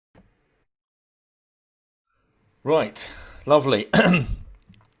Right, lovely.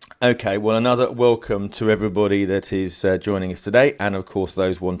 Okay, well, another welcome to everybody that is joining us today, and of course,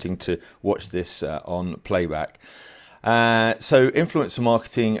 those wanting to watch this on playback. So, influencer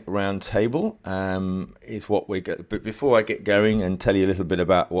marketing roundtable is what we get. But before I get going and tell you a little bit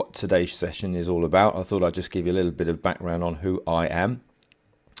about what today's session is all about, I thought I'd just give you a little bit of background on who I am.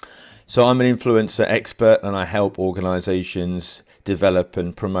 So, I'm an influencer expert, and I help organizations develop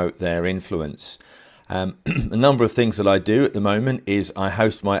and promote their influence. A number of things that I do at the moment is I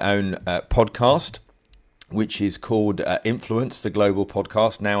host my own podcast, which is called Influence, the Global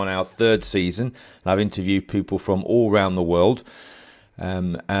Podcast, now in our third season. And I've interviewed people from all around the world,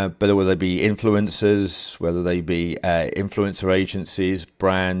 but whether they be influencers, whether they be influencer agencies,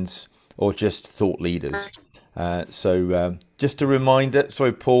 brands, or just thought leaders. Just a reminder,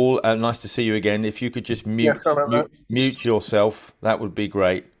 sorry, Paul, nice to see you again. If you could just Yeah, sorry about mute yourself, that would be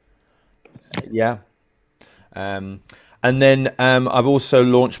great. Yeah. And then I've also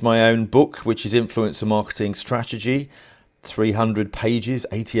launched my own book, which is Influencer Marketing Strategy, 300 pages,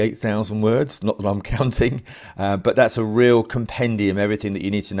 88,000 words, not that I'm counting, but that's a real compendium, everything that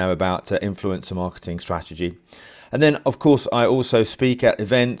you need to know about influencer marketing strategy. And then, of course, I also speak at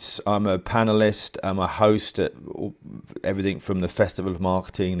events. I'm a panelist. I'm a host at everything from the Festival of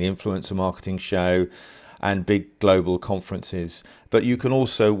Marketing, the Influencer Marketing Show, and big global conferences. But you can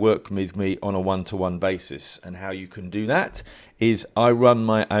also work with me on a one-to-one basis. And how you can do that is I run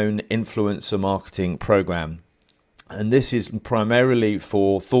my own influencer marketing program. And this is primarily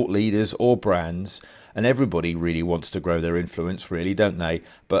for thought leaders or brands. And everybody really wants to grow their influence, really, don't they?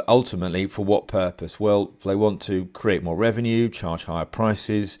 But ultimately, for what purpose? Well, they want to create more revenue, charge higher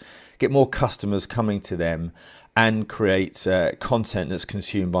prices, get more customers coming to them, and create content that's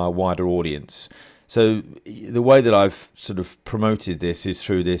consumed by a wider audience. So the way that I've sort of promoted this is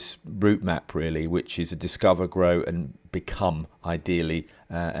through this route map, really, which is a discover, grow, and become, ideally,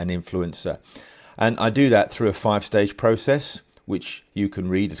 an influencer. And I do that through a 5-stage process, which you can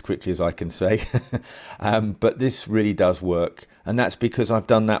read as quickly as I can say. But this really does work. And that's because I've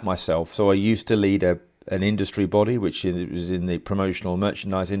done that myself. So I used to lead an industry body, which was in the promotional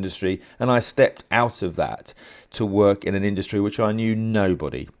merchandise industry. And I stepped out of that to work in an industry which I knew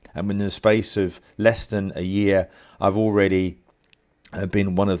nobody. And in the space of less than a year, I've already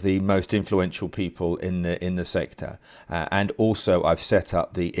been one of the most influential people in the sector, and also I've set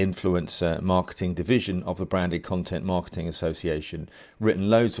up the influencer marketing division of the Branded Content Marketing Association, written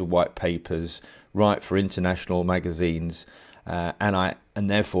loads of white papers, write for international magazines, and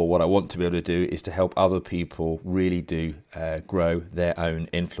therefore what I want to be able to do is to help other people really do grow their own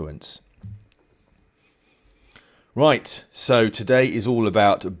influence. Right, so today is all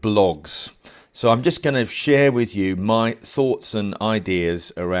about blogs. So I'm just going to share with you my thoughts and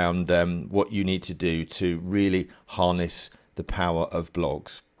ideas around what you need to do to really harness the power of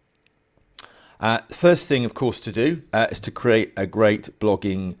blogs. First thing, of course, to do is to create a great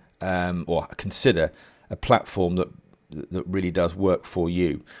blogging or consider a platform that really does work for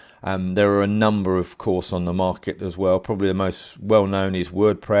you. There are a number, of course, on the market as well. Probably the most well-known is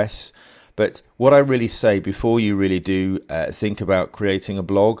WordPress. But what I really say before you really do think about creating a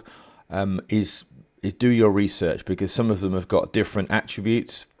blog is do your research, because some of them have got different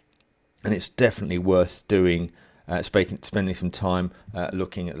attributes, and it's definitely worth doing, spending some time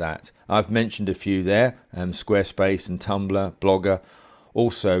looking at that. I've mentioned a few there, Squarespace and Tumblr, Blogger,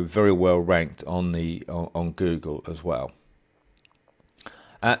 also very well ranked on Google as well.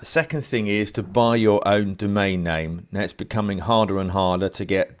 Second thing is to buy your own domain name. Now it's becoming harder and harder to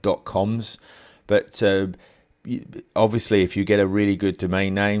get .coms, but obviously if you get a really good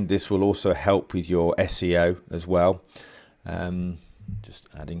domain name, this will also help with your SEO as well. Just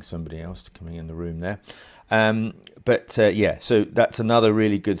adding somebody else coming in the room there. Yeah, so that's another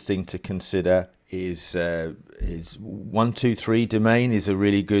really good thing to consider is 123 domain is a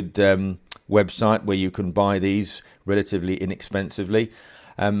really good website where you can buy these relatively inexpensively.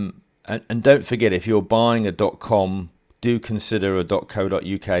 And don't forget, if you're buying a .com, do consider a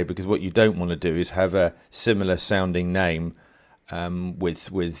 .co.uk, because what you don't want to do is have a similar sounding name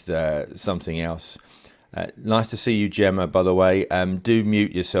with something else. Nice to see you, Gemma, by the way. Do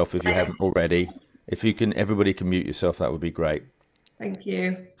mute yourself if you haven't already. If you can, everybody can mute yourself, that would be great. Thank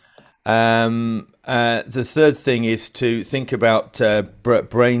you. The third thing is to think about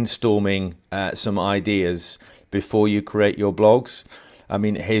brainstorming some ideas before you create your blogs. I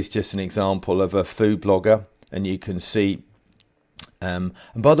mean, here's just an example of a food blogger, and you can see, and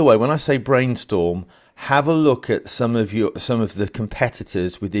by the way, when I say brainstorm, have a look at some of the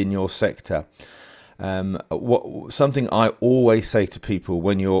competitors within your sector. Something I always say to people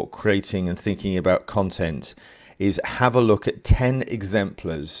when you're creating and thinking about content is have a look at 10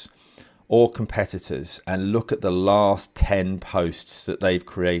 exemplars or competitors and look at the last 10 posts that they've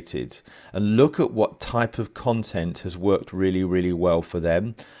created and look at what type of content has worked really, really well for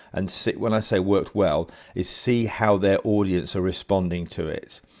them. And see, when I say worked well, is see how their audience are responding to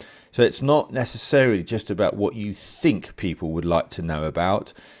it. So it's not necessarily just about what you think people would like to know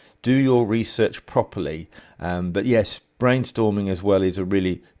about. Do your research properly. But yes, brainstorming as well is a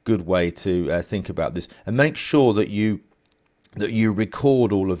really good way to think about this, and make sure that you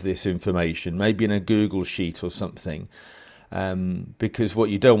record all of this information, maybe in a Google sheet or something, because what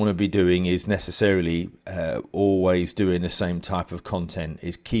you don't want to be doing is necessarily always doing the same type of content,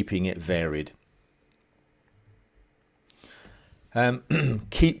 is keeping it varied.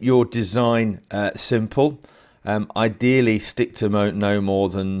 Keep your design simple. Ideally stick to no more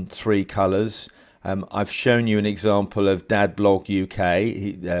than 3 colours. I've shown you an example of Dadblog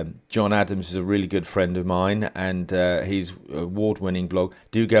UK. John Adams is a really good friend of mine, and he's an award-winning blog.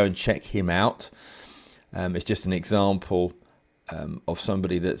 Do go and check him out. It's just an example of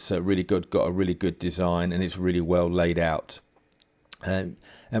somebody that's really good, got a really good design, and it's really well laid out. And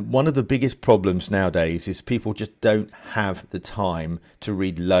one of the biggest problems nowadays is people just don't have the time to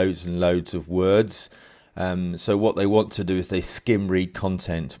read loads and loads of words. So what they want to do is they skim read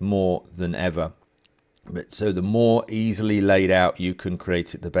content more than ever. But so the more easily laid out you can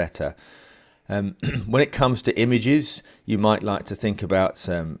create it, the better. When it comes to images, you might like to think about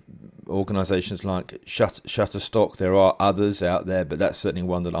organisations like Shutterstock. There are others out there, but that's certainly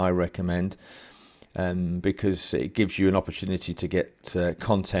one that I recommend, because it gives you an opportunity to get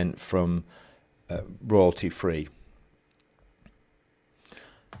content from royalty free.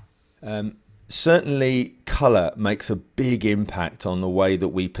 Certainly colour makes a big impact on the way that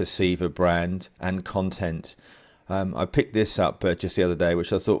we perceive a brand and content. I picked this up just the other day,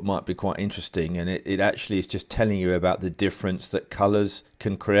 which I thought might be quite interesting, and it actually is just telling you about the difference that colours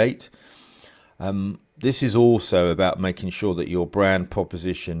can create. This is also about making sure that your brand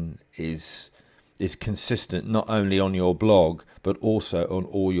proposition is consistent, not only on your blog but also on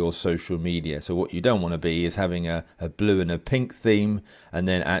all your social media. So what you don't want to be is having a blue and a pink theme and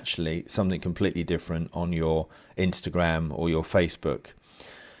then actually something completely different on your Instagram or your Facebook.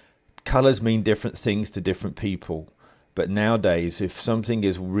 Colors mean different things to different people, but nowadays if something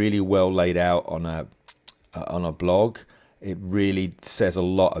is really well laid out on a blog, it really says a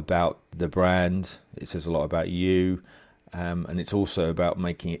lot about the brand, it says a lot about you, and it's also about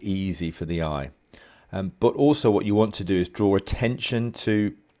making it easy for the eye. But also what you want to do is draw attention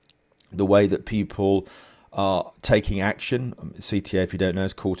to the way that people are taking action. CTA, if you don't know,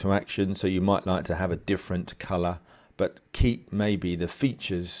 is call to action. So you might like to have a different colour, but keep maybe the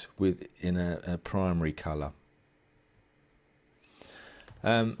features in a primary colour.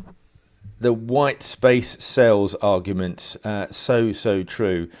 The white space sells argument, so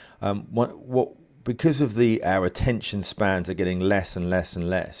true. Because of our attention spans are getting less and less and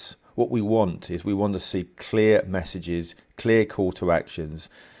less, what we want to see clear messages, clear call to actions,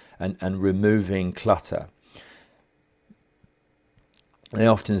 and removing clutter. They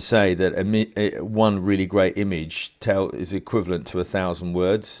often say that one really great image is equivalent to 1,000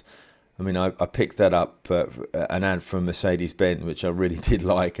 words. I mean, I picked that up, an ad from Mercedes-Benz, which I really did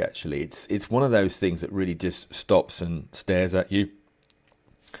like, actually. It's one of those things that really just stops and stares at you.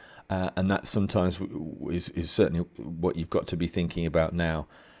 And that sometimes is certainly what you've got to be thinking about now.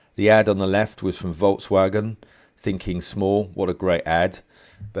 The ad on the left was from Volkswagen, thinking small. What a great ad.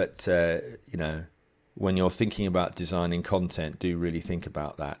 But, when you're thinking about designing content, do really think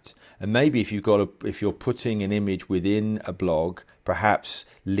about that. And maybe if you're putting an image within a blog, perhaps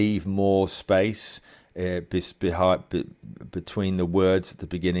leave more space between the words at the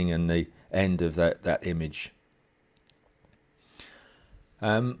beginning and the end of that image.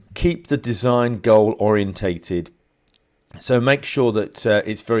 Keep the design goal orientated. So make sure that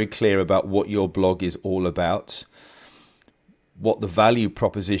it's very clear about what your blog is all about, what the value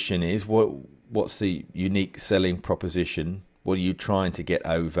proposition is, what's the unique selling proposition, what are you trying to get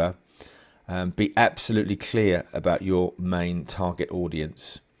over. Be absolutely clear about your main target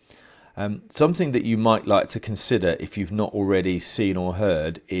audience. Something that you might like to consider if you've not already seen or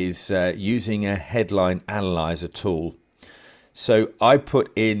heard is using a headline analyzer tool. So I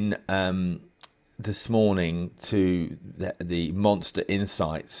put in this morning to the Monster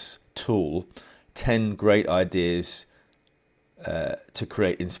Insights tool 10 great ideas to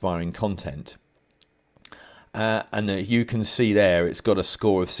create inspiring content, and you can see there it's got a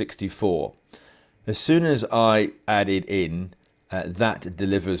score of 64. As soon as I added in that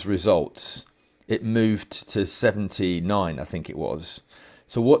delivers results, it moved to 79, I think it was.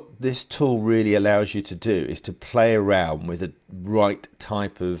 So what this tool really allows you to do is to play around with the right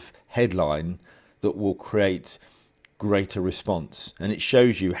type of headline that will create greater response. And it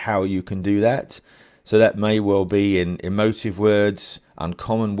shows you how you can do that. So that may well be in emotive words,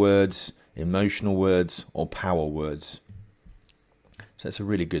 uncommon words, emotional words, or power words. So it's a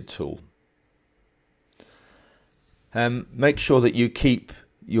really good tool. Make sure that you keep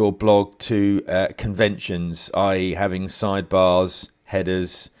your blog to conventions, i.e. having sidebars,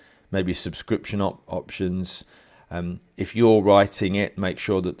 headers, maybe subscription options. If you're writing it, make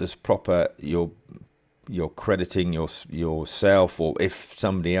sure that there's proper, you're crediting yourself, or if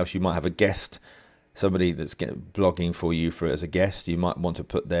somebody else, you might have a guest, somebody that's blogging for you as a guest, you might want to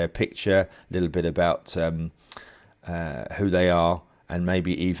put their picture, a little bit about who they are, and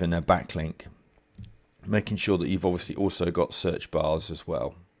maybe even a backlink. Making sure that you've obviously also got search bars as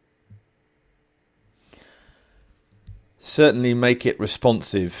well. Certainly make it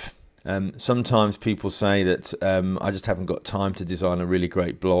responsive. Sometimes people say that I just haven't got time to design a really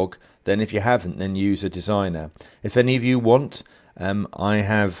great blog. Then if you haven't, then use a designer. If any of you want, I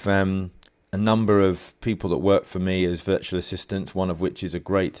have a number of people that work for me as virtual assistants, one of which is a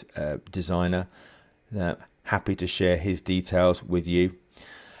great designer. Happy to share his details with you.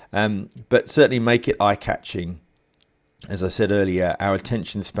 But certainly make it eye-catching. As I said earlier, our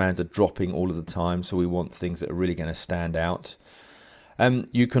attention spans are dropping all of the time, so we want things that are really going to stand out.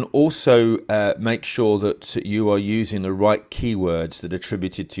 You can also make sure that you are using the right keywords that are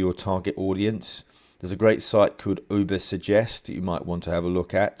attributed to your target audience. There's a great site called Ubersuggest that you might want to have a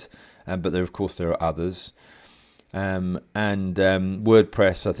look at, but of course there are others. WordPress,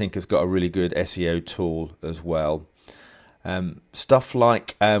 I think, has got a really good SEO tool as well. Stuff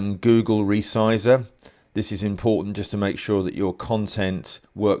like Google Resizer. This is important just to make sure that your content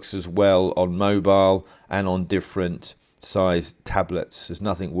works as well on mobile and on different size tablets. There's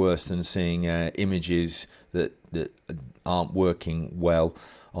nothing worse than seeing images that aren't working well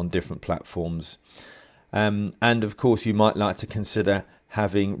on different platforms. And of course, you might like to consider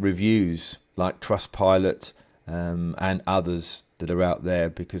having reviews like Trustpilot and others that are out there,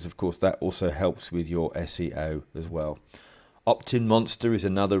 because of course that also helps with your SEO as well. Opt-in Monster is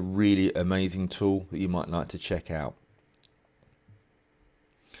another really amazing tool that you might like to check out.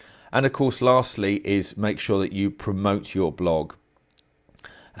 And of course, lastly, is make sure that you promote your blog.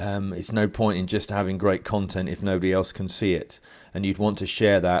 It's no point in just having great content if nobody else can see it, and you'd want to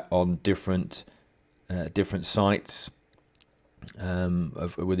share that on different sites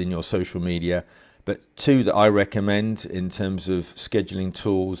within your social media. But two that I recommend in terms of scheduling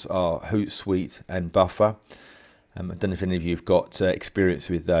tools are Hootsuite and Buffer. I don't know if any of you have got experience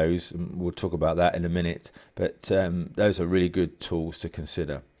with those, and we'll talk about that in a minute, but those are really good tools to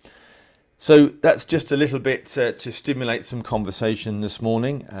consider. So that's just a little bit to stimulate some conversation this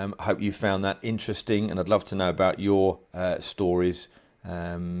morning. I hope you found that interesting, and I'd love to know about your stories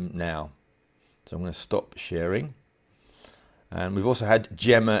now. So I'm going to stop sharing. And we've also had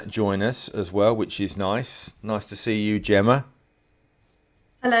Gemma join us as well, which is nice. Nice to see you, Gemma.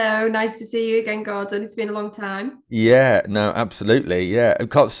 Hello, nice to see you again, Gordon. It's been a long time. Yeah, no, absolutely. Yeah, I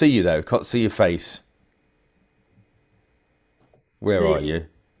can't see you though. Can't see your face. Where are you?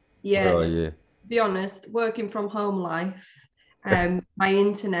 Where are Yeah, you? to be honest, working from home life, my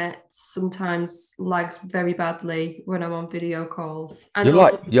internet sometimes lags very badly when I'm on video calls. And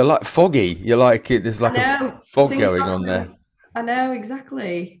also, You're like foggy. You're like there's I like a know fog things going aren't on there. really, I know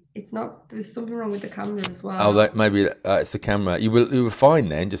exactly. It's not, there's something wrong with the camera as Oh, well. that maybe it's the camera. You were fine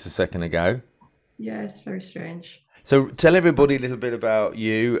then, just a second ago. Yeah, it's very strange. So tell everybody a little bit about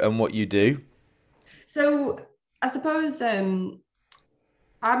you and what you do. So I suppose I'm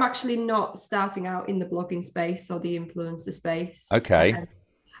actually not starting out in the blogging space or the influencer space. Okay.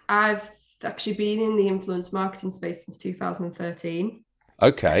 I've actually been in the influence marketing space since 2013.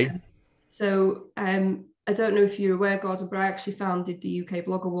 Okay. So I don't know if you're aware, Gordon, but I actually founded the UK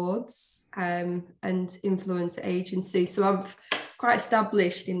Blog Awards and influencer agency. So I'm quite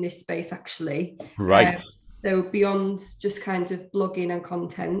established in this space, actually. Right. So beyond just kind of blogging and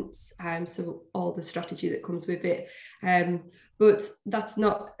content, so all the strategy that comes with it. But that's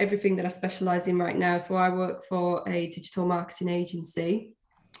not everything that I specialize in right now. So I work for a digital marketing agency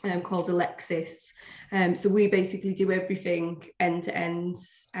called Alexis. So we basically do everything end to end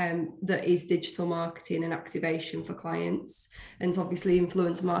that is digital marketing and activation for clients. And obviously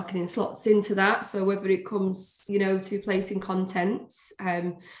influencer marketing slots into that. So whether it comes, to placing content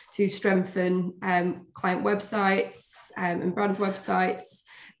to strengthen client websites and brand websites,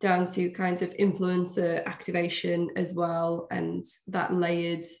 down to kind of influencer activation as well, and that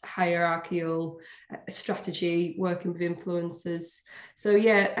layered hierarchical strategy working with influencers. So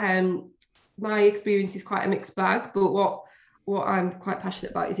yeah, my experience is quite a mixed bag, but what I'm quite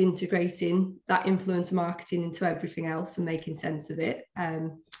passionate about is integrating that influencer marketing into everything else and making sense of it,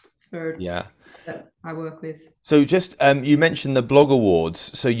 for Yeah. that I work with. So just you mentioned the blog awards.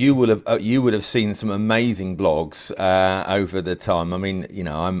 So you would have seen some amazing blogs over the time. I mean, you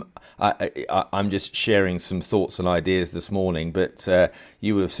know, I'm just sharing some thoughts and ideas this morning, but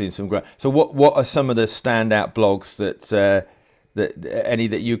you would have seen some great. So what are some of the standout blogs that any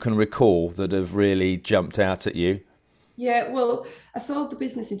that you can recall that have really jumped out at you? Yeah, well, I sold the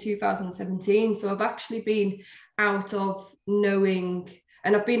business in 2017, so I've actually been out of knowing,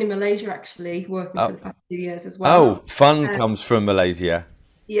 and I've been in Malaysia actually working for Oh, the past 2 years as oh, well. fun Uh, comes from Malaysia.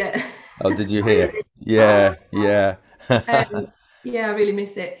 yeah. Oh, did you I hear? really- Yeah, yeah. um, yeah, I really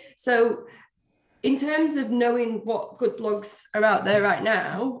miss it. So in terms of knowing what good blogs are out there right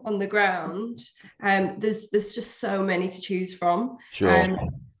now on the ground, there's just so many to choose from. Sure. Um,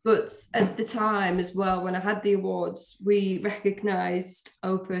 but at the time as well, when I had the awards, we recognised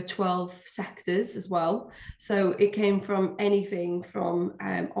over 12 sectors as well. So it came from anything from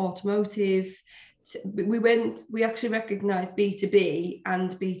automotive. We actually recognised B2B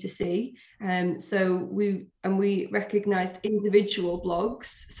and B2C. We recognized individual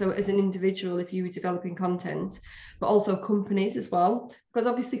blogs. So as an individual, if you were developing content, but also companies as well, because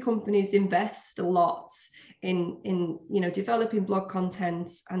obviously companies invest a lot in developing blog content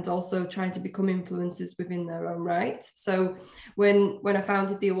and also trying to become influencers within their own right. So when I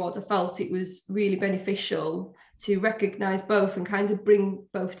founded the awards, I felt it was really beneficial to recognize both and kind of bring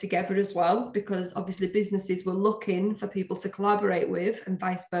both together as well, because obviously businesses were looking for people to collaborate with and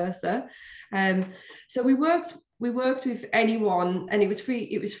vice versa. So we worked with anyone, and it was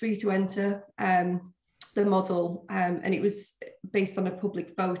free to enter the model, and it was based on a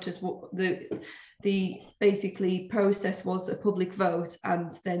public vote as what the basically process was, a public vote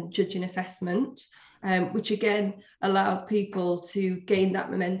and then judging assessment, which again allowed people to gain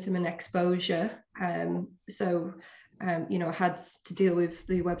that momentum and exposure. I had to deal with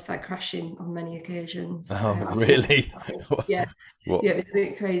the website crashing on many occasions. Oh, really? Yeah, What? yeah, it's a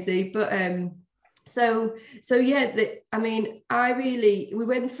bit crazy, but so yeah, I mean, we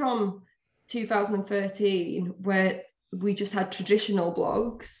went from 2013 where we just had traditional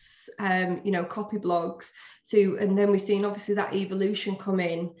blogs, copy blogs, and then we've seen obviously that evolution come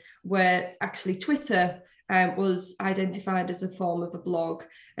in where actually Twitter was identified as a form of a blog.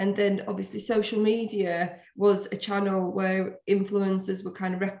 And then obviously social media was a channel where influencers would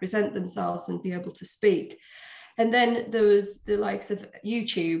kind of represent themselves and be able to speak. And then there was the likes of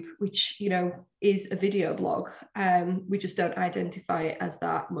YouTube, which, is a video blog. We just don't identify it as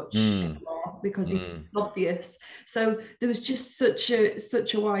that much Mm, anymore because it's mm. obvious. So there was just such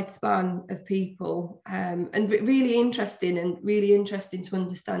a wide span of people, and really interesting to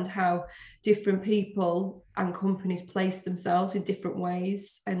understand how different people and companies place themselves in different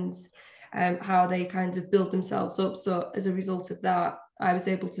ways, and how they kind of build themselves up. So as a result of that, I was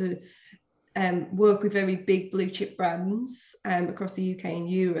able to work with very big blue chip brands across the UK and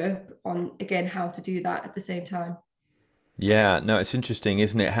Europe on, again, how to do that at the same time. Yeah, no, it's interesting,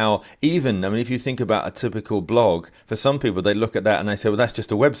 isn't it? How even, I mean, if you think about a typical blog, for some people, they look at that and they say, well, that's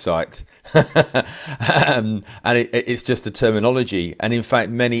just a website. And it's just a terminology. And in fact,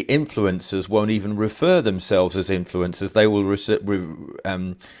 many influencers won't even refer themselves as influencers. They will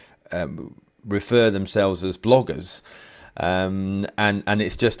refer themselves as bloggers. And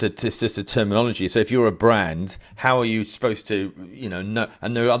it's just a terminology. So if you're a brand, how are you supposed to know?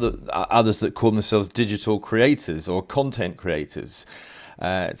 And there are others that call themselves digital creators or content creators.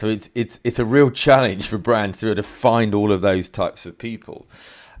 So it's a real challenge for brands to be able to find all of those types of people.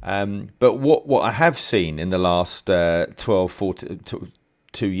 But what I have seen in the last 12, 14,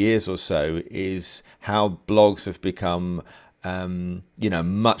 2 years or so is how blogs have become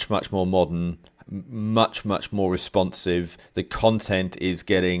much more modern, much more responsive. The content is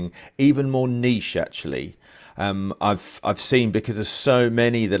getting even more niche, actually. I've seen, because there's so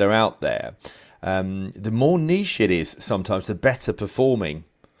many that are out there, the more niche it is, sometimes the better performing.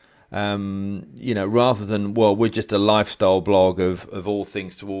 Rather than, well, we're just a lifestyle blog of all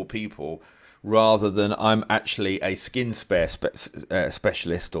things to all people, rather than I'm actually a skin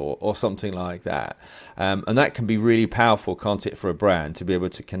specialist or something like that. And that can be really powerful, can't it, for a brand to be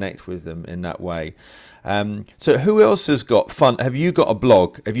able to connect with them in that way. So who else has got fun? Have you got a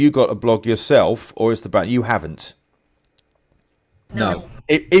blog? Have you got a blog yourself, or is the brand? You haven't? No. No.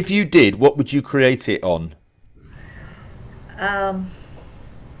 If you did, what would you create it on? Um,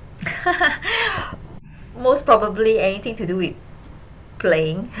 Most probably anything to do with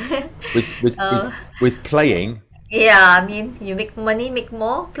playing. With with with uh, with playing, yeah, I mean, you make money, make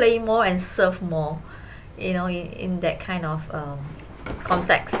more, play more, and serve more. In that kind of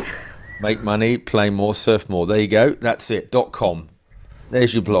context. make money, play more, surf more. There you go. That's it. .com.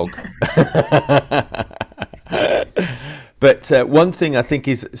 There's your blog. But one thing I think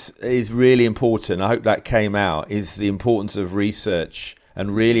is really important. I hope that came out. Is the importance of research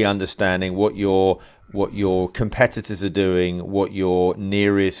and really understanding what your competitors are doing, what your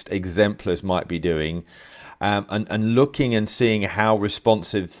nearest exemplars might be doing, and looking and seeing how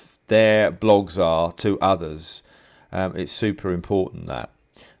responsive their blogs are to others. It's super important that.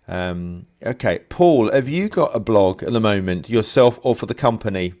 Okay, Paul, have you got a blog at the moment yourself or for the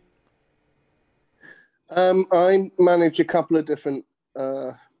company? I manage a couple of different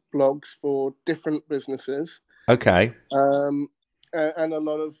uh, blogs for different businesses, Okay, um, and a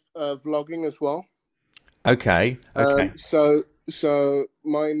lot of vlogging as well. okay, okay, So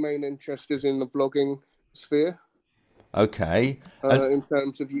my main interest is in the vlogging sphere, okay. And in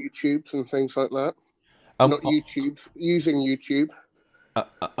terms of YouTubes and things like that. um, Not YouTube, using YouTube.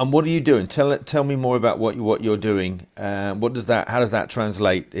 and what are you doing? Tell me more about what you're doing. What does that? How does that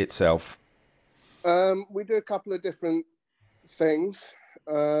translate itself? We do a couple of different things.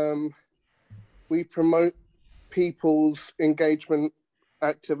 Um, we promote people's engagement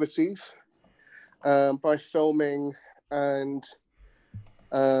activities by filming and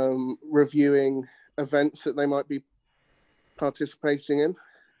reviewing events that they might be participating in.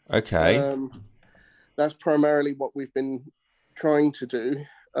 Okay. Um, that's primarily what we've been trying to do.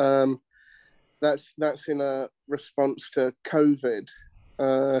 That's in a response to COVID,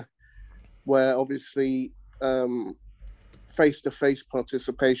 where obviously face-to-face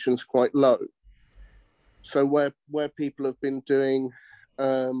participation is quite low. So where people have been doing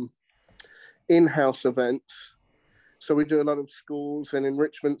in-house events, so we do a lot of schools and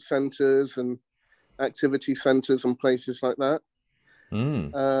enrichment centres and activity centres and places like that.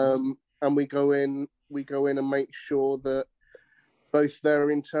 Mm. And we go in and make sure that both their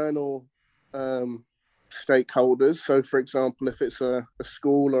internal stakeholders, so for example, if it's a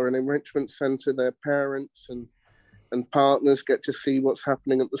school or an enrichment centre, their parents and partners get to see what's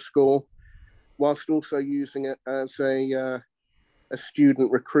happening at the school, whilst also using it as a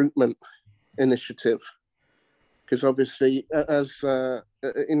student recruitment initiative. Because obviously, as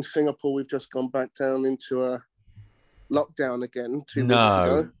in Singapore, we've just gone back down into a lockdown again 2 weeks No,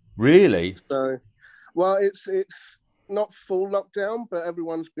 ago. really? So, well, it's not full lockdown, but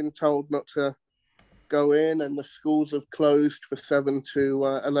everyone's been told not to go in, and the schools have closed for 7 to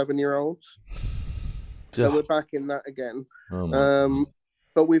 11-year-olds. So Ugh. we're back in that again. Oh my God. Um,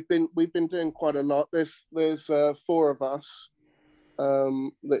 but we've been doing quite a lot. There's four of us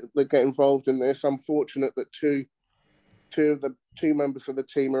that get involved in this. I'm fortunate that two members of the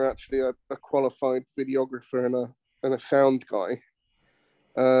team are actually a qualified videographer and a sound guy.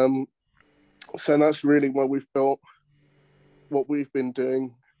 So that's really where we've built what we've been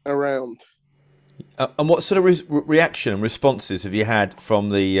doing around. And what sort of reaction and responses have you had from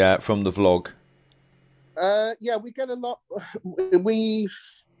the vlog? Yeah, we get a lot.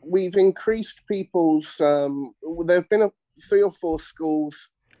 We've increased people's. There've been 3 or 4 schools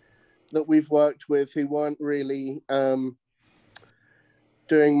that we've worked with who weren't really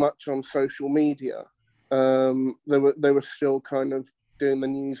doing much on social media. They were still kind of doing the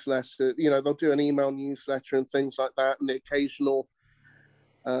newsletter. They'll do an email newsletter and things like that, and the occasional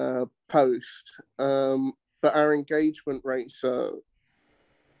post. But our engagement rates are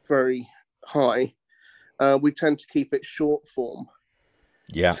very high. We tend to keep it short form.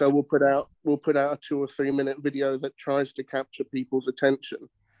 Yeah, So we'll put out a 2 or 3 minute video that tries to capture people's attention,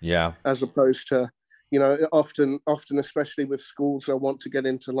 yeah, as opposed to, often, especially with schools, they'll want to get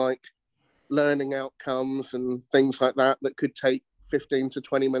into like learning outcomes and things like that could take 15 to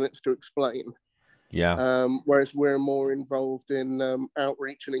 20 minutes to explain. yeah. Whereas we're more involved in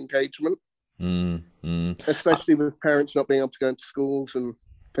outreach and engagement, Mm, mm. especially with parents not being able to go into schools and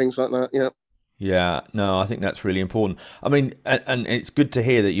things like that. Yeah. Yeah, no, I think that's really important. I mean, and it's good to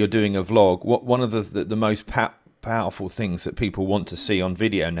hear that you're doing a vlog. One of the most powerful things that people want to see on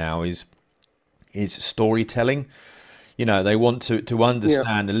video now is storytelling. They want to Yeah.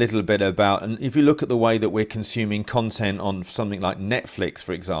 understand a little bit about, and if you look at the way that we're consuming content on something like Netflix,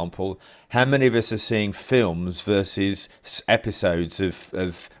 for example, how many of us are seeing films versus episodes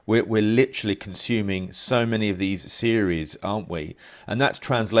of we're literally consuming so many of these series, aren't we? And that's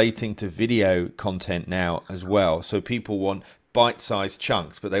translating to video content now as well. So people want bite-sized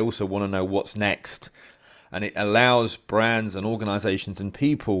chunks, but they also want to know what's next. and it allows brands and organizations and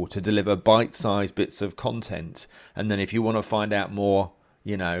people to deliver bite-sized bits of content. And then if you want to find out more,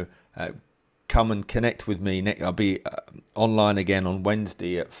 come and connect with me. I'll be online again on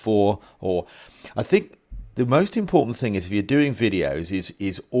Wednesday at 4. Or I think the most important thing is, if you're doing videos,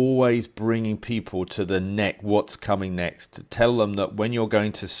 is always bringing people to the neck what's coming next. To tell them that when you're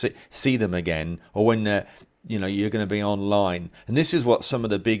going to see them again, or when you're going to be online. And this is what some of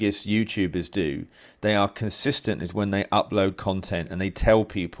the biggest YouTubers do. They are consistent is when they upload content and they tell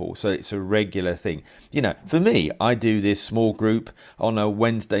people, so it's a regular thing. For me, I do this small group on a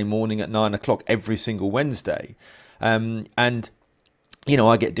Wednesday morning at 9 o'clock every single Wednesday. And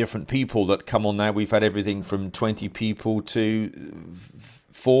I get different people that come on now. We've had everything from 20 people to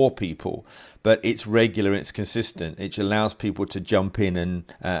 4 people, but it's regular, it's consistent. It allows people to jump in and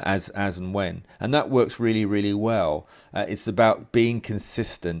as and when, and that works really, really well. It's about being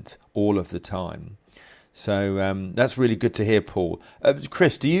consistent all of the time. So that's really good to hear, Paul.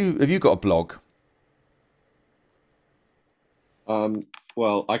 Chris, have you got a blog?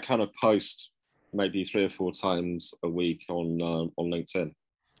 Well, I kind of post maybe 3 or 4 times a week on LinkedIn.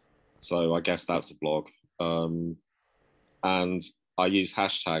 So I guess that's a blog. And I use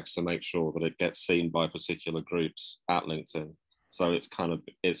hashtags to make sure that it gets seen by particular groups at LinkedIn. So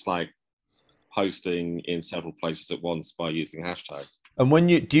it's like posting in several places at once by using hashtags. And when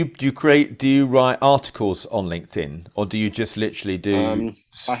do you write articles on LinkedIn, or do you just literally do?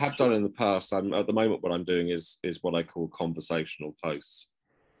 I have done in the past. At the moment, what I'm doing is what I call conversational posts.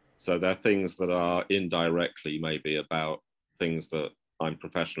 So they're things that are indirectly maybe about things that I'm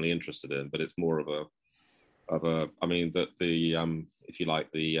professionally interested in, but it's more of a if you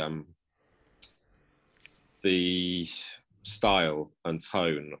like, the style and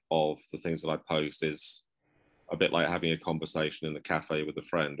tone of the things that I post is a bit like having a conversation in a cafe with a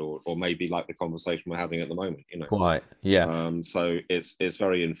friend, or maybe like the conversation we're having at the moment, Quite, yeah. So it's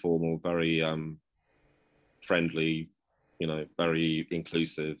very informal, very friendly, very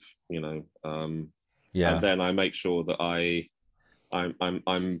inclusive, yeah. And then I make sure that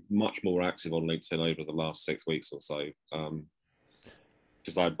I'm much more active on LinkedIn over the last 6 weeks or so,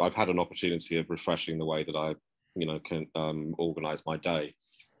 because I've had an opportunity of refreshing the way that I can organize my day.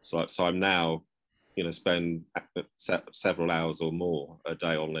 So I'm now spend several hours or more a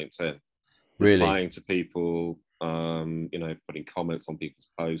day on LinkedIn, replying to people, putting comments on people's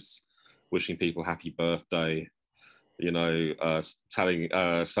posts, wishing people happy birthday,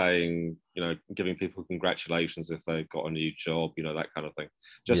 saying, giving people congratulations if they've got a new job, that kind of thing.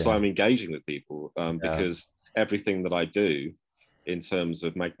 So I'm engaging with people, because everything that I do in terms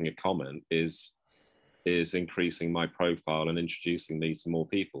of making a comment is increasing my profile and introducing me to more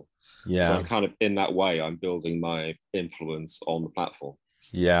people. So I'm kind of, in that way, I'm building my influence on the platform.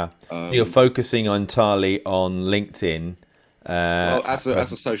 You're focusing entirely on LinkedIn. Well, as a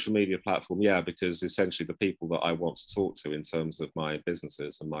social media platform, because essentially the people that I want to talk to in terms of my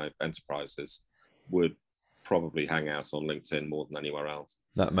businesses and my enterprises would probably hang out on LinkedIn more than anywhere else.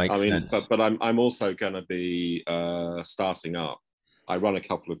 That makes sense. But I'm also going to be starting up. I run a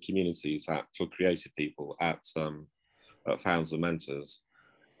couple of communities for creative people at Founders and Mentors,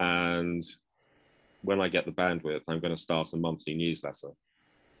 and when I get the bandwidth, I'm going to start a monthly newsletter,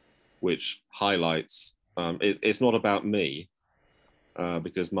 which highlights. It's not about me,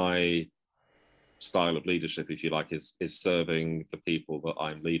 because my style of leadership, if you like, is serving the people that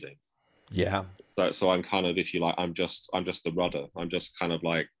I'm leading. So I'm kind of, if you like, I'm just the rudder. I'm just kind of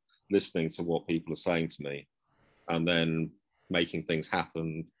like listening to what people are saying to me, and then making things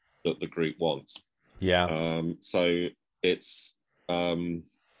happen that the group wants. So it's.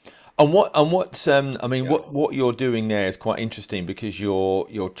 What you're doing there is quite interesting, because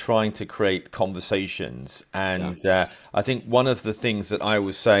you're trying to create conversations, and I think one of the things that I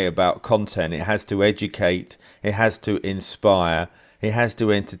would say about content, it has to educate, it has to inspire, it has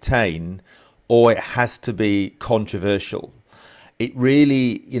to entertain, or it has to be controversial. It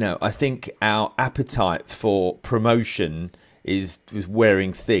really, I think our appetite for promotion is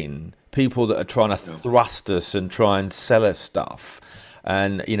wearing thin. People that are trying to thrust us and try and sell us stuff.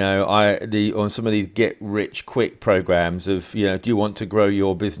 And on some of these get rich quick programs of, do you want to grow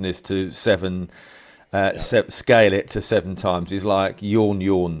your business to 7, scale it to 7 times, is like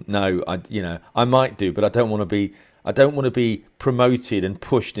yawn. No, I might do, but I don't want to be promoted and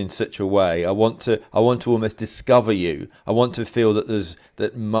pushed in such a way. I want to almost discover you. I want to feel that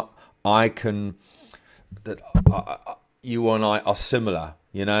you and I are similar.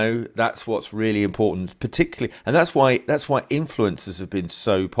 That's what's really important, particularly, and that's why influencers have been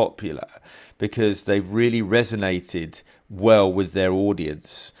so popular, because they've really resonated well with their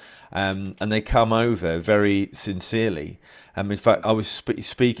audience. and they come over very sincerely. In fact, I was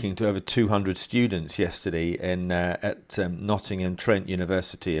speaking to over 200 students yesterday at Nottingham Trent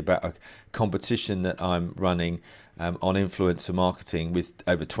University about a competition that I'm running on influencer marketing with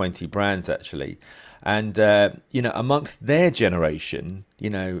over 20 brands actually. And, amongst their generation,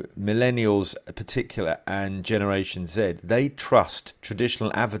 millennials in particular and Generation Z, they trust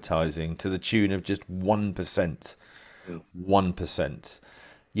traditional advertising to the tune of just 1%. 1%.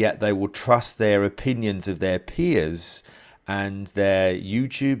 Yet they will trust their opinions of their peers and their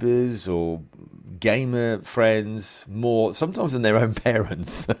YouTubers or gamer friends more sometimes than their own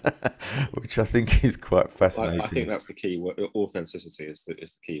parents, which I think is quite fascinating. I think that's the key word. Authenticity is the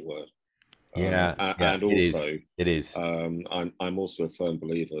key word. Yeah, and also it is. I'm also a firm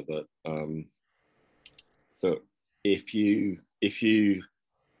believer that that if you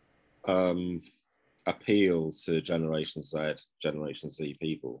appeal to Generation Z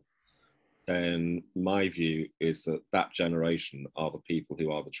people, then my view is that generation are the people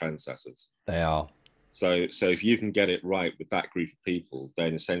who are the trendsetters. They are. So if you can get it right with that group of people,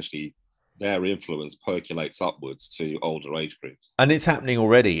 then essentially their influence percolates upwards to older age groups. And it's happening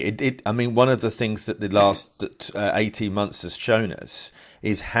already. I mean, one of the things that the last 18 months has shown us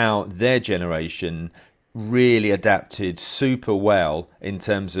is how their generation really adapted super well in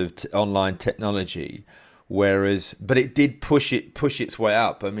terms of online technology. But it did push its way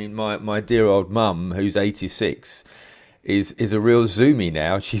up. I mean, my dear old mum, who's 86, is a real Zoomie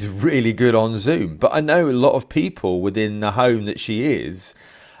now. She's really good on Zoom. But I know a lot of people within the home that she is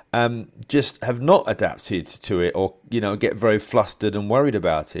just have not adapted to it, or get very flustered and worried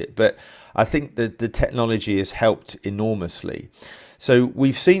about it. But I think that the technology has helped enormously. So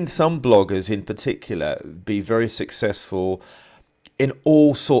we've seen some bloggers in particular be very successful in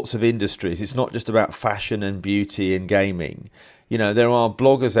all sorts of industries. It's not just about fashion and beauty and gaming. There are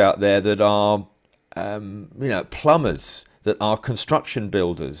bloggers out there that are, plumbers, that are construction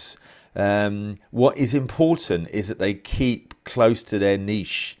builders. What is important is that they keep close to their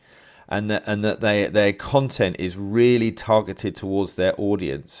niche, and that their content is really targeted towards their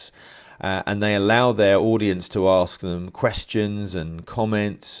audience, and they allow their audience to ask them questions and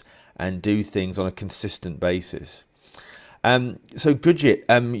comments and do things on a consistent basis. So Gurjit,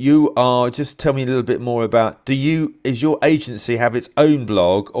 just tell me a little bit more about, is your agency have its own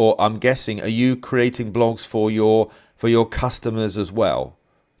blog, or I'm guessing, are you creating blogs for your customers as well?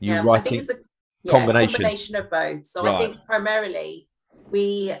 I think it's a combination of both. So right. I think primarily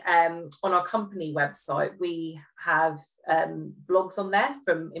we, on our company website, we have blogs on there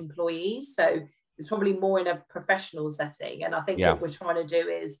from employees. So it's probably more in a professional setting. And I think what we're trying to do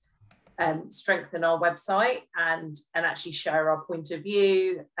is strengthen our website and actually share our point of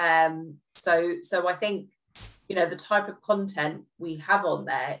view. So I think, the type of content we have on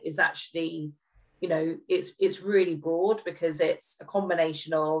there is actually, it's really broad, because it's a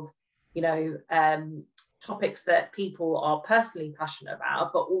combination of, topics that people are personally passionate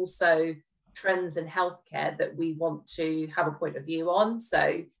about, but also trends in healthcare that we want to have a point of view on.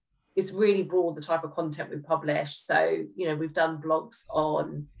 So it's really broad, the type of content we publish. So, we've done blogs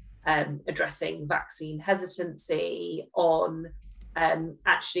on addressing vaccine hesitancy, on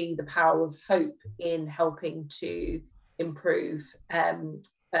actually the power of hope in helping to improve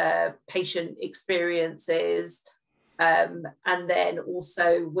patient experiences, and then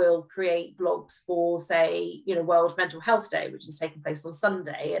also we'll create blogs for, say, World Mental Health Day, which is taking place on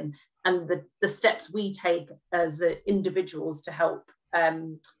Sunday, and the steps we take as individuals to help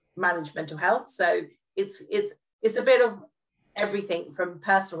manage mental health. So it's a bit of everything from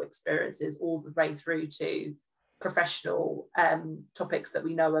personal experiences all the way through to professional topics that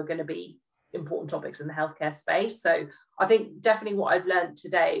we know are going to be important topics in the healthcare space. So I think definitely what I've learned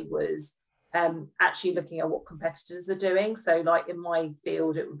today was actually looking at what competitors are doing. So like in my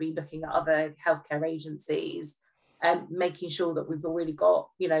field, it would be looking at other healthcare agencies and making sure that we've already got,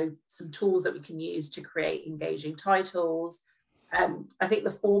 some tools that we can use to create engaging titles. I think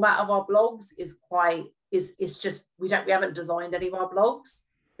the format of our blogs is just, we haven't designed any of our blogs.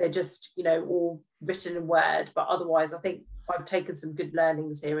 They're just, all written in Word, but otherwise I think I've taken some good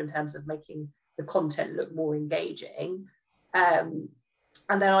learnings here in terms of making the content look more engaging.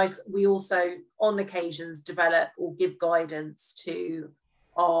 And then we also on occasions develop or give guidance to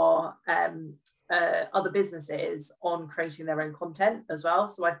our other businesses on creating their own content as well.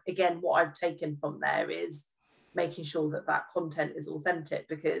 So what I've taken from there is making sure that content is authentic,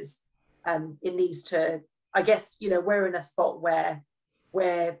 because it needs to, I guess, we're in a spot where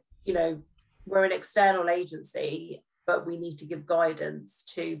we're an external agency, but we need to give guidance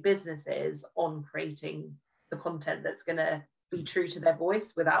to businesses on creating the content that's going to be true to their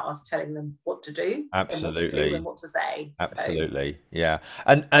voice without us telling them what to do. Absolutely. And what to do and what to say. Absolutely. So. Yeah.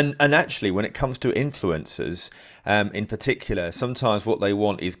 And actually, when it comes to influencers, in particular, sometimes what they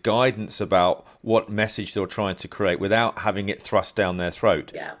want is guidance about what message they're trying to create without having it thrust down their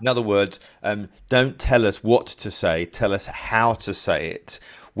throat. Yeah. In other words, don't tell us what to say, tell us how to say it.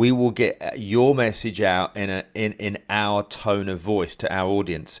 We will get your message out in our tone of voice to our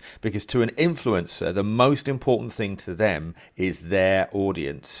audience, because to an influencer, the most important thing to them is their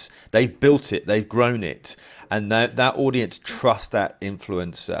audience. They've built it, they've grown it, and that audience trusts that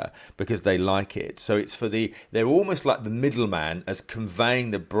influencer because they like it. So it's they're almost like the middleman as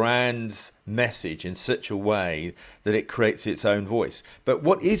conveying the brand's message in such a way that it creates its own voice. But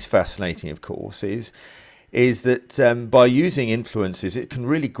what is fascinating, of course, is that by using influencers, it can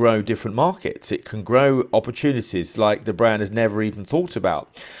really grow different markets. It can grow opportunities like the brand has never even thought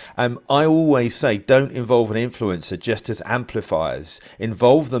about. I always say, don't involve an influencer just as amplifiers.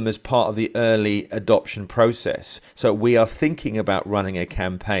 Involve them as part of the early adoption process. So we are thinking about running a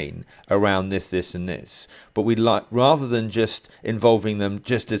campaign around this, and this. But rather than just involving them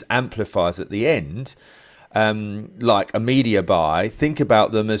just as amplifiers at the end, like a media buy, think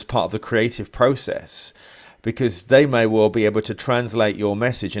about them as part of the creative process, because they may well be able to translate your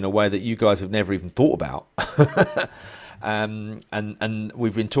message in a way that you guys have never even thought about. And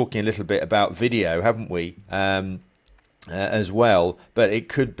we've been talking a little bit about video, haven't we, as well? But it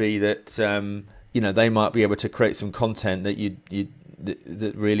could be that they might be able to create some content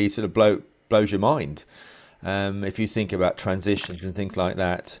that really sort of blows your mind. If you think about transitions and things like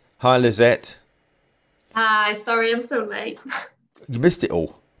that. Hi, Lizette. Hi, sorry I'm so late. You missed it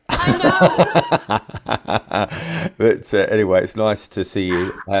all. I know. But anyway, it's nice to see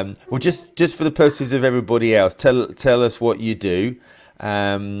you. Well, just for the purposes of everybody else, tell us what you do,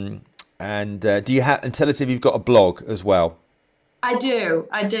 and do you have, and tell us if you've got a blog as well. I do.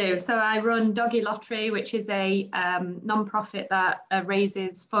 So I run Doggy Lottery, which is a non-profit that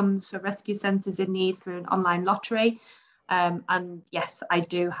raises funds for rescue centres in need through an online lottery. And yes, I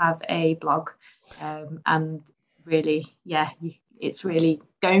do have a blog, and really, it's really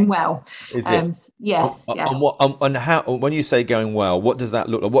going well. Is it? Yes. And how? When you say going well, what does that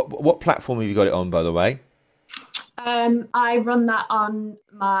look like? What platform have you got it on, by the way? I run that on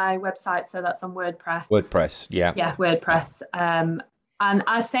my website, so that's on WordPress. WordPress, yeah. Yeah, WordPress. And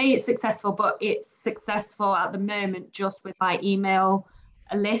I say it's successful, but it's successful at the moment just with my email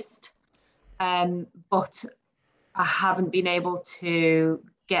list. But I haven't been able to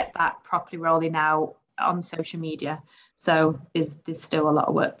get that properly rolling out on social media. So there's still a lot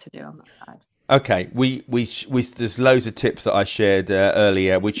of work to do on that side. Okay, we there's loads of tips that I shared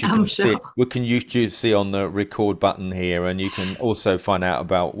earlier, which you can see on the record button here, and you can also find out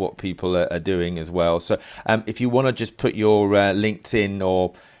about what people are doing as well. So if you want to just put your LinkedIn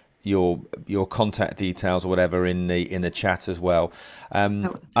or your contact details or whatever in the chat as well.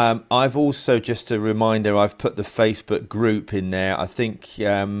 I've also, just a reminder, I've put the Facebook group in there. I think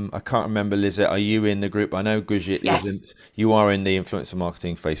I can't remember, Lizette, are you in the group? I know Gujit isn't. You are in the Influencer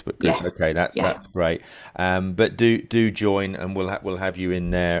Marketing Facebook group. Yes. Okay, that's great. But do join, and we'll have you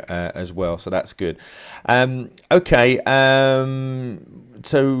in there as well. So that's good. Okay.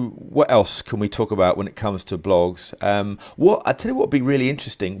 So what else can we talk about when it comes to blogs? I tell you what would be really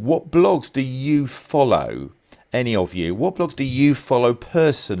interesting. What blogs do you follow? Any of you? What blogs do you follow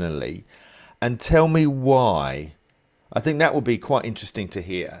personally? And tell me why. I think that would be quite interesting to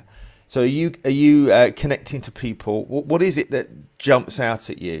hear. So are you connecting to people? What is it that jumps out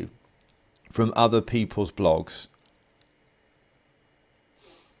at you from other people's blogs?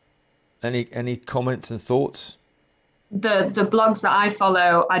 Any comments and thoughts? The blogs that I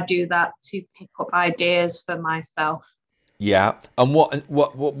follow, I do that to pick up ideas for myself. Yeah, and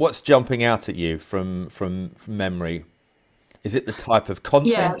what's jumping out at you from memory? Is it the type of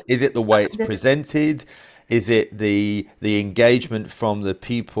content? Yeah. Is it the way it's presented? Is it the engagement from the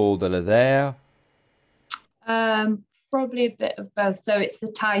people that are there? Probably a bit of both. So it's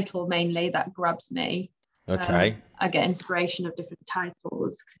the title mainly that grabs me. Okay. I get inspiration of different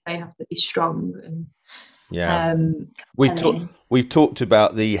titles because they have to be strong and. Yeah, we've talked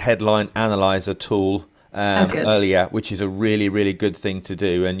about the headline analyzer tool earlier, which is a really, really good thing to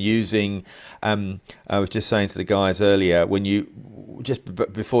do. And using, I was just saying to the guys earlier, when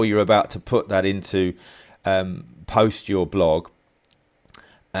before you're about to put that into post your blog,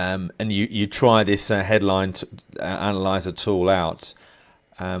 and you try this headline analyzer tool out.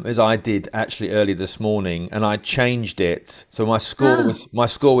 As I did actually early this morning, and I changed it. So my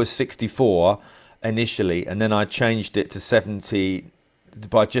score was 64 initially, and then I changed it to 70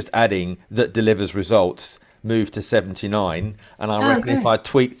 by just adding that delivers results moved to 79, and I reckon if I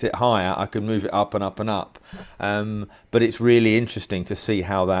tweaked it higher, I could move it up and up and up. But it's really interesting to see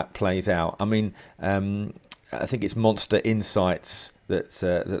how that plays out. I mean, I think it's Monster Insights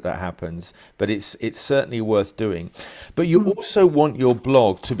that happens, but it's certainly worth doing. But you also want your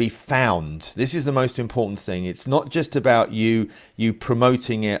blog to be found. This is the most important thing. It's not just about you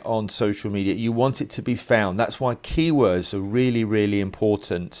promoting it on social media. You want it to be found. That's why keywords are really, really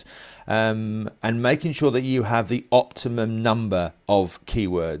important, and making sure that you have the optimum number of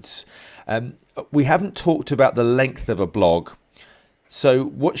keywords. We haven't talked about the length of a blog. So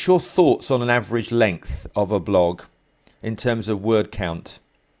what's your thoughts on an average length of a blog in terms of word count?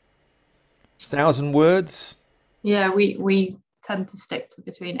 1,000 words? Yeah, we tend to stick to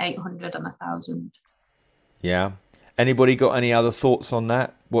between 800 and 1,000. Yeah. Anybody got any other thoughts on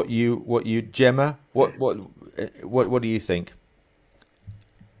that? What you Gemma? What do you think?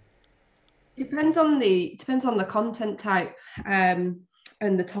 Depends on the content type and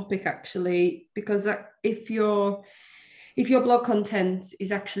the topic, actually, because if your blog content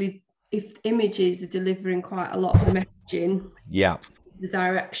is actually, if images are delivering quite a lot of the messaging, yeah, the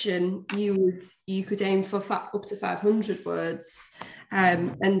direction, you could aim for up to 500 words,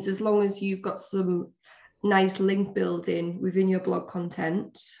 and as long as you've got some nice link building within your blog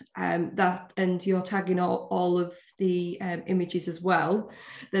content, and you're tagging all of the images as well,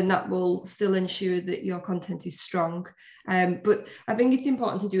 then that will still ensure that your content is strong. But I think it's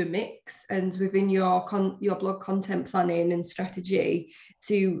important to do a mix, and within your blog content planning and strategy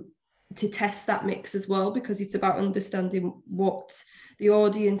to test that mix as well, because it's about understanding what the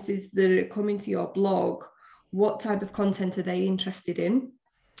audiences that are coming to your blog, what type of content are they interested in,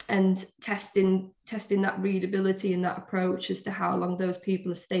 and testing that readability and that approach as to how long those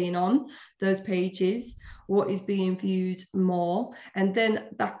people are staying on those pages, what is being viewed more, and then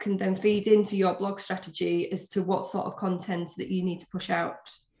that can then feed into your blog strategy as to what sort of content that you need to push out.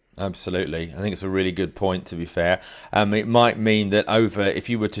 Absolutely. I think it's a really good point, to be fair. It might mean that if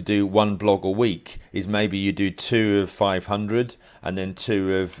you were to do one blog a week, is maybe you do 2 of 500 and then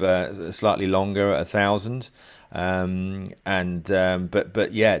 2 of slightly longer at 1,000. But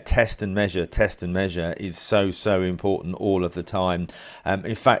yeah, test and measure is so important all of the time.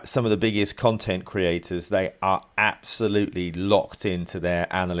 In fact, some of the biggest content creators, they are absolutely locked into their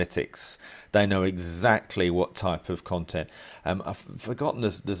analytics. They know exactly what type of content. I've forgotten,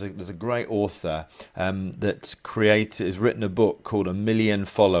 there's a great author has written a book called 1 Million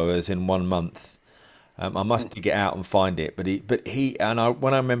Followers in 1 Month. I must dig it out and find it.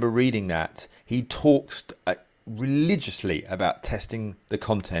 When I remember reading that, he talks religiously about testing the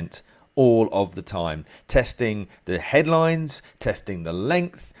content all of the time, testing the headlines, testing the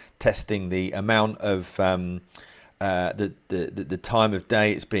length, testing the amount of the time of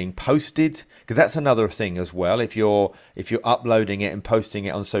day it's being posted, because that's another thing as well. If you're uploading it and posting it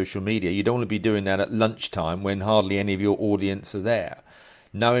on social media, you don't want to be doing that at lunchtime when hardly any of your audience are there.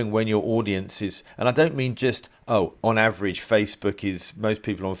 Knowing when your audience is, and I don't mean just, on average Facebook is, most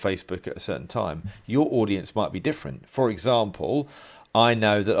people on Facebook at a certain time. Your audience might be different. For example, I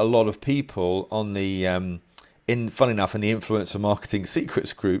know that a lot of people on the funny enough, in the Influencer Marketing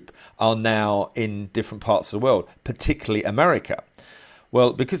Secrets group are now in different parts of the world, particularly America.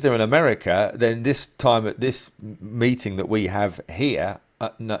 Well, because they're in America, then this time at this meeting that we have here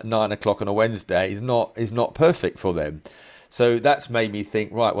at 9 o'clock on a Wednesday is not perfect for them. So that's made me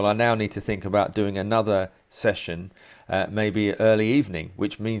think, right, well, I now need to think about doing another session, maybe early evening,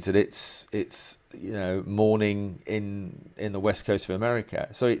 which means that it's morning in the West Coast of America.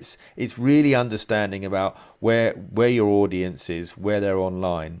 So it's really understanding about where your audience is, where they're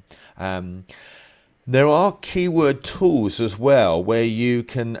online. There are keyword tools as well where you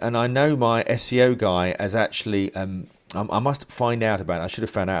can, and I know my SEO guy has actually, I must find out about it. I should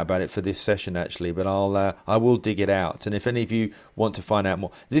have found out about it for this session actually, but I will dig it out. And if any of you want to find out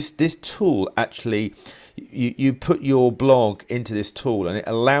more, this tool actually, you put your blog into this tool and it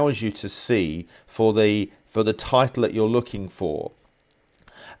allows you to see for the title that you're looking for,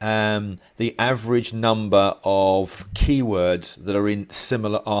 the average number of keywords that are in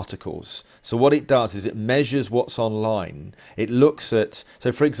similar articles. So what it does is it measures what's online. It looks at,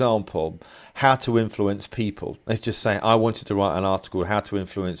 so for example, how to influence people. Let's just say I wanted to write an article, how to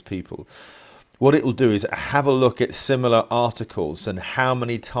influence people. What it will do is have a look at similar articles and how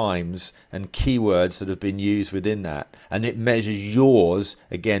many times and keywords that have been used within that. And it measures yours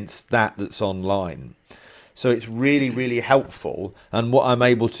against that's online. So it's really, really helpful. And what I'm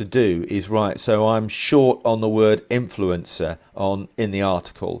able to do is, right, so I'm short on the word influencer in the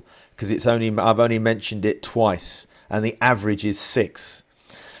article because I've only mentioned it twice and the average is 6.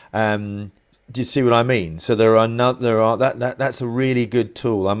 Do you see what I mean? So there are that's a really good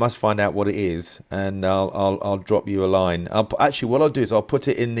tool. I must find out what it is, and I'll drop you a line. Actually, what I'll do is I'll put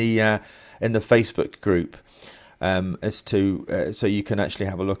it in the Facebook group, as to so you can actually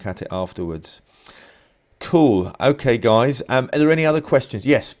have a look at it afterwards. Cool. Okay, guys. Are there any other questions?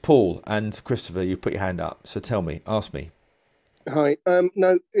 Yes, Paul and Christopher, you put your hand up. So tell me, ask me. Hi.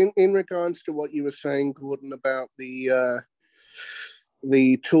 No, in regards to what you were saying, Gordon, about the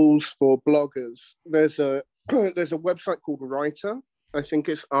tools for bloggers, there's a website called Writer. I think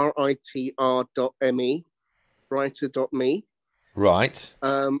it's RITR.me, writer.me. Right.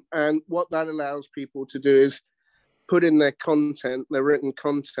 And what that allows people to do is put in their content, their written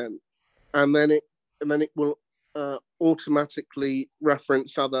content, and then it will automatically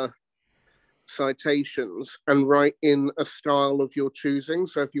reference other citations and write in a style of your choosing.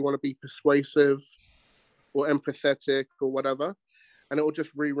 So if you want to be persuasive or empathetic or whatever, and it will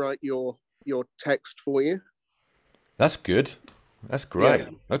just rewrite your text for you. That's good. That's great. Yeah.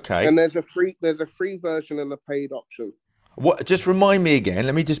 Okay. And there's a free version and a paid option. What? Just remind me again.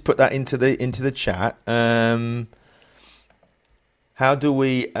 Let me just put that into the chat. How do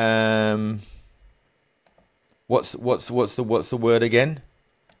we? What's the word again?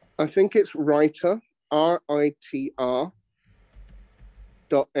 I think it's Writer, RITR.me.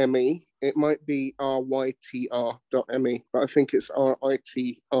 It might be RYTR.me, but I think it's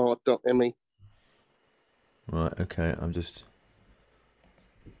RITR.me. Right. Okay. I'm just.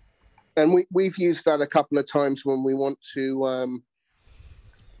 And we've used that a couple of times when we want to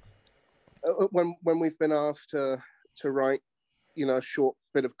when we've been asked to write, a short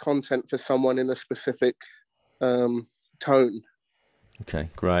bit of content for someone in a specific tone. Okay,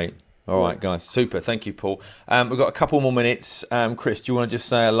 great. All right, guys, super. Thank you, Paul. We've got a couple more minutes. Chris, do you want to just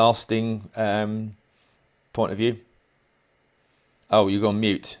say a lasting point of view? Oh, you're on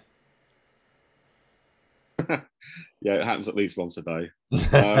mute. Yeah, it happens at least once a day.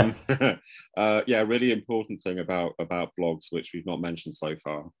 Yeah, really important thing about blogs, which we've not mentioned so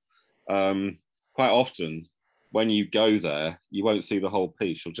far. Quite often, when you go there, you won't see the whole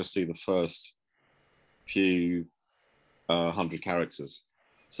piece. You'll just see the first few 100 characters.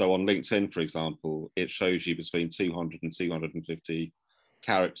 So on LinkedIn, for example, it shows you between 200 and 250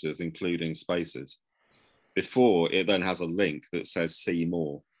 characters, including spaces. Before, it then has a link that says see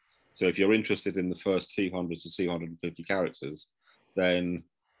more. So if you're interested in the first 200 to 250 characters, then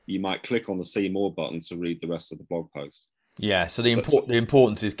you might click on the see more button to read the rest of the blog post. Yeah, so the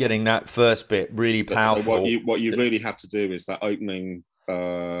importance is getting that first bit really powerful. So what you really have to do is that opening,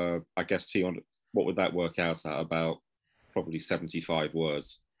 I guess 200, what would that work out at? About probably 75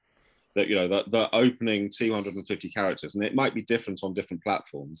 words. That the opening 250 characters, and it might be different on different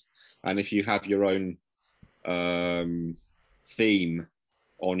platforms. And if you have your own theme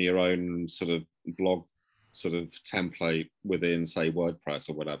on your own sort of blog sort of template within, say, WordPress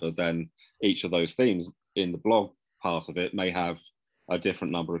or whatever, then each of those themes in the blog part of it may have a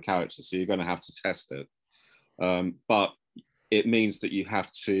different number of characters. So you're going to have to test it. But it means that you have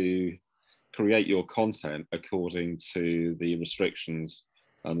to create your content according to the restrictions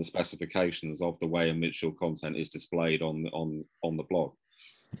and the specifications of the way in which your content is displayed on the blog.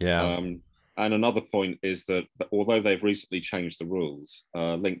 Yeah. And another point is that although they've recently changed the rules,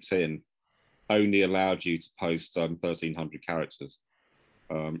 LinkedIn only allowed you to post 1,300 characters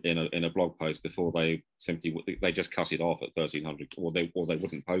in a blog post. Before they just cut it off at 1,300, or they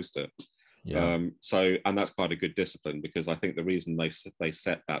wouldn't post it. Yeah. And that's quite a good discipline, because I think the reason they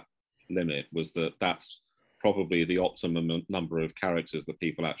set that limit was that that's probably the optimum number of characters that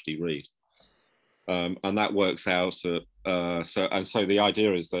people actually read. And that works out. So the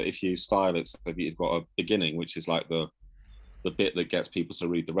idea is that if you style it so that you've got a beginning, which is like the bit that gets people to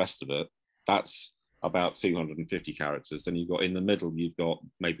read the rest of it, that's about 250 characters. Then you've got in the middle, you've got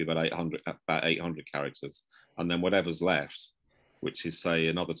maybe about 800 characters, and then whatever's left, which is say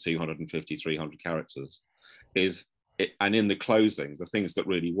another 250, 300 characters, is it. And in the closing, the things that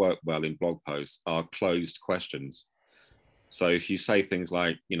really work well in blog posts are closed questions. So if you say things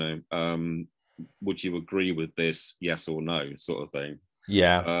like, would you agree with this, yes or no, sort of thing.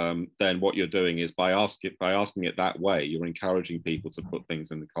 Yeah. Then what you're doing is by asking it that way, you're encouraging people to put things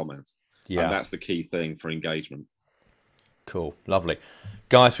in the comments. Yeah. And that's the key thing for engagement. Cool. Lovely.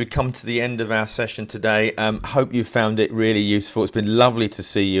 Guys, we've come to the end of our session today. Hope you found it really useful. It's been lovely to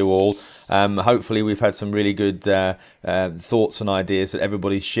see you all. Hopefully we've had some really good thoughts and ideas that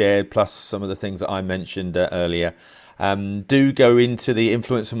everybody's shared, plus some of the things that I mentioned earlier. Do go into the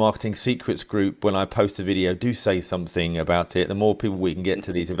Influencer Marketing Secrets group when I post a video. Do say something about it. The more people we can get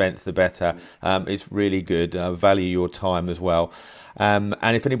to these events, the better. It's really good. I value your time as well. And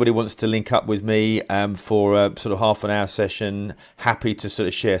if anybody wants to link up with me for a sort of half an hour session, happy to sort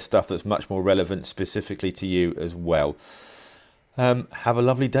of share stuff that's much more relevant specifically to you as well. Have a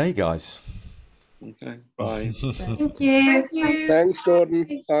lovely day, guys. Okay, bye. Thank you. Thank you. Thanks,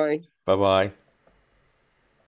 Gordon. Bye. Bye-bye.